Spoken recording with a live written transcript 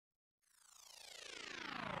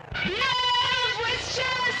Love was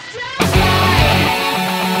just a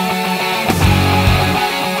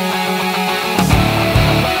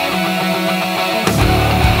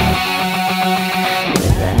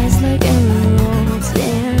with eyes like emeralds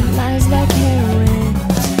and lies like heroin.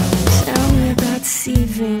 Tell me about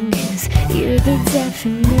deceiving, 'cause you're the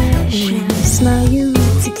definition. When I smile you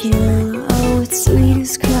look to kill. Oh, it's sweet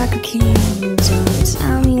as crack cocaine. Don't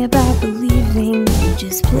tell me about believing, you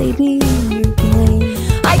just played me in your game.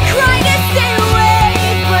 I cry